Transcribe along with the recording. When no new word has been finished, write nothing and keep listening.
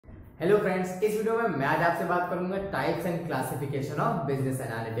Hello friends, इस video में मैं आज आपसे बात करूंगा types and classification of business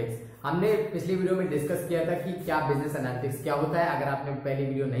analytics. हमने पिछली वीडियो में डिस्कस किया था कि क्या बिजनेस एनालिटिक्स क्या होता है। अगर आपने पहली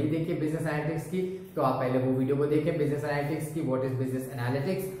वीडियो नहीं देखी बिजनेस एनालिटिक्स की तो आप पहले वो वीडियो को देखें, बिजनेस एनालिटिक्स की, व्हाट इज बिजनेस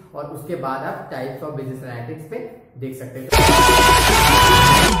एनालिटिक्स, और उसके बाद आप टाइप्स ऑफ बिजनेस एनालिटिक्स पे देख सकते हैं।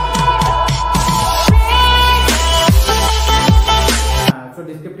 तो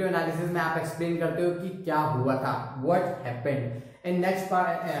डिस्क्रिप्टिव एनालिसिस में आप एक्सप्लेन करते हो कि क्या हुआ था, what happened. In next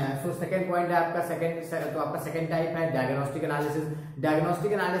part second point है आपका सेकंड टाइप है डायग्नोस्टिक एनालिसिस।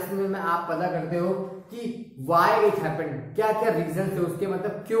 डायग्नोस्टिक एनालिसिस में आप पता करते हो कि व्हाई इट हैपेंड, क्या क्या रीजन थे उसके,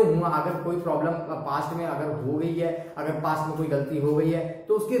 मतलब क्यों हुआ। अगर कोई प्रॉब्लम पास्ट में अगर हो गई है, अगर पास्ट में कोई गलती हो गई है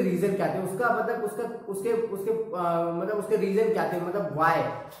तो उसके रीजन क्या थे, उसका मतलब उसके रीजन क्या थे, मतलब व्हाई,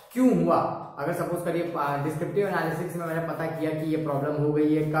 क्यों हुआ। अगर सपोज करिए डिस्क्रिप्टिव एनालिसिस में मैंने पता किया कि ये प्रॉब्लम हो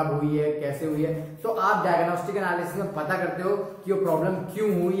गई है, कब हुई है, कैसे हुई है, तो आप डायग्नोस्टिक एनालिसिस में पता करते हो कि वो प्रॉब्लम क्यों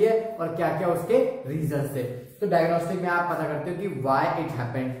हुई है और क्या क्या उसके रीजंस थे। तो डायग्नोस्टिक में आप पता करते हो कि why it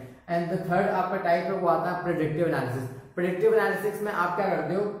happened. And the third आपका टाइप है वो आता है प्रेडिक्टिव एनालिसिस। प्रेडिक्टिव एनालिसिस में आप क्या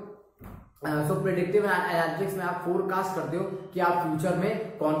करते हो, प्रेडिक्टिव एनालिटिक्स में आप फोरकास्ट करते हो कि आप फ्यूचर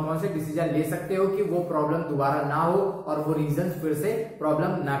में कौन कौन से डिसीजन ले सकते हो कि वो प्रॉब्लम दोबारा ना हो और वो रीजंस फिर से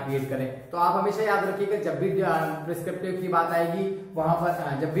प्रॉब्लम ना क्रिएट करें। तो आप हमेशा याद रखिएगा जब भी प्रिस्क्रिप्टिव की बात आएगी वहां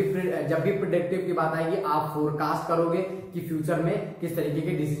पर जब भी प्रेडिक्टिव की बात आएगी आप फोरकास्ट करोगे कि फ्यूचर में किस तरीके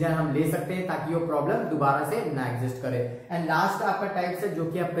के डिसीजन हम ले सकते हैं ताकि वो प्रॉब्लम दोबारा से ना एग्जिस्ट करे। एंड लास्ट आपका टाइप है जो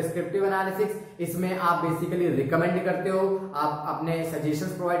कि है प्रिस्क्रिप्टिव एनालिसिस। इसमें आप बेसिकली रिकमेंड करते हो, आप अपने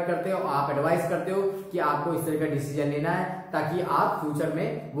सजेशंस प्रोवाइड करते हो, आप एडवाइस करते हो कि आपको इस तरह का डिसीजन लेना है ताकि आप फ्यूचर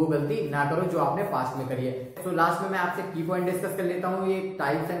में वो गलती ना करो जो आपने पास्ट में करी है। तो लास्ट में मैं आपसे की पॉइंट डिस्कस कर लेता हूँ, ये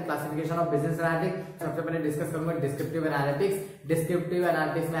types and classification of business analytics. सबसे पहले डिस्कस करूंगा डिस्क्रिप्टिव एनालिटिक्स। डिस्क्रिप्टिव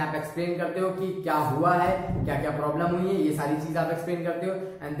एनालिटिक्स में आप एक्सप्लेन करते हो कि क्या हुआ है, क्या क्या प्रॉब्लम हुई है, ये सारी चीज आप एक्सप्लेन करते हो।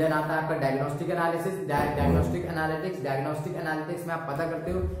 एंड देन आता है आपका diagnostic analysis, diagnostic analytics. Diagnostic analytics में आप पता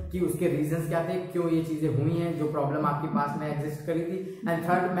करते हो कि उसके रीजंस क्या थे, क्यों ये चीजें हुई हैं जो प्रॉब्लम आपके पास में एग्जिस्ट करी थी। एंड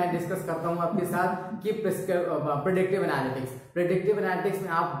थर्ड मैं डिस्कस करता हूँ आपके साथ कि प्रेडिक्टिव एनालिटिक्स। प्रेडिक्टिव एनालिटिक्स में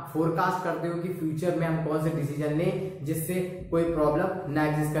आप फोरकास्ट करते हो कि फ्यूचर में हम कौन से डिसीजन लें जिससे कोई प्रॉब्लम ना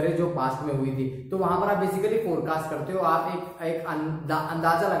एग्जिस्ट करे जो पास्ट में हुई थी। तो वहां पर आप बेसिकली फोरकास्ट करते हो, आप एक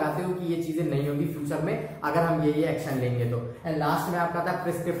अंदाजा लगाते हो कि ये चीजें नहीं होंगी फ्यूचर में अगर हम ये एक्शन लेंगे तो। एंड लास्ट में आपका था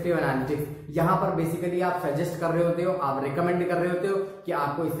प्रिस्क्रिप्टिव एनालिटिक्स। यहाँ पर बेसिकली आप सजेस्ट कर रहे होते हो, आप रिकमेंड कर रहे होते हो कि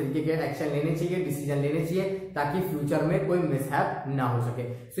आपको इस तरीके के एक्शन लेने चाहिए, डिसीजन लेने चाहिए ताकि फ्यूचर में कोई मिसहैप ना हो सके।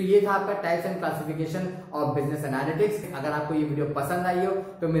 सो ये था आपका types and classification of business analytics. अगर आपको ये वीडियो पसंद आई हो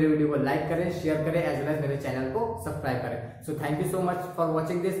तो मेरे वीडियो को लाइक करें, शेयर करें, एज वेल एज मेरे चैनल को सब्सक्राइब करें। So thank you so much for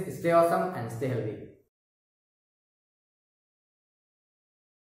watching this. Stay awesome and stay healthy.